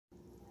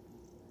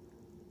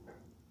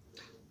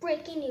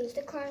Breaking news,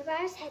 the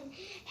coronavirus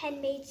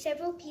had made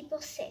several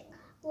people sick.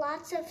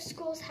 Lots of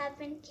schools have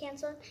been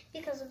canceled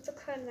because of the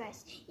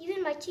coronavirus.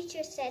 Even my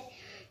teacher said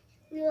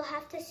we will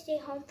have to stay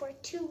home for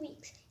 2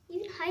 weeks.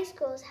 Even high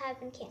schools have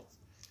been canceled.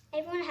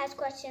 Everyone has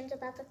questions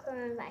about the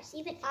coronavirus.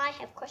 Even I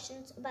have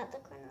questions about the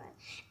coronavirus.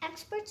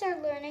 Experts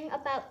are learning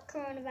about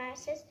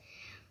coronaviruses,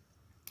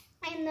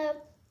 and the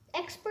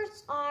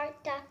experts are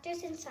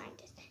doctors and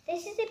scientists.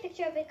 This is a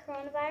picture of a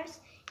coronavirus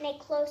and a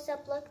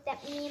close-up look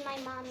that me and my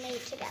mom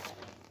made together.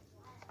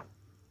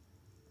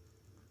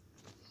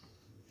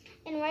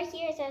 And right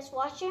here it says,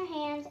 wash your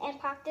hands and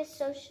practice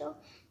social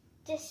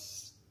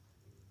distancing.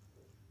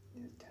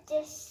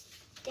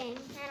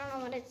 I don't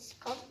know what it's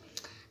called.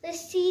 The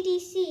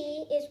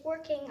CDC is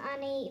working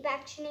on a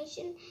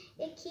vaccination.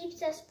 It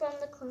keeps us from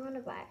the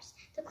coronavirus.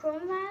 The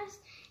coronavirus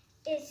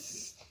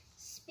is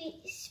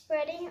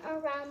spreading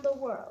around the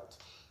world.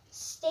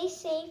 Stay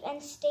safe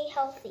and stay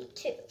healthy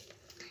too.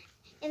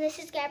 And this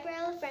is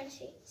Gabriella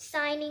Frenchie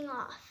signing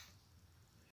off.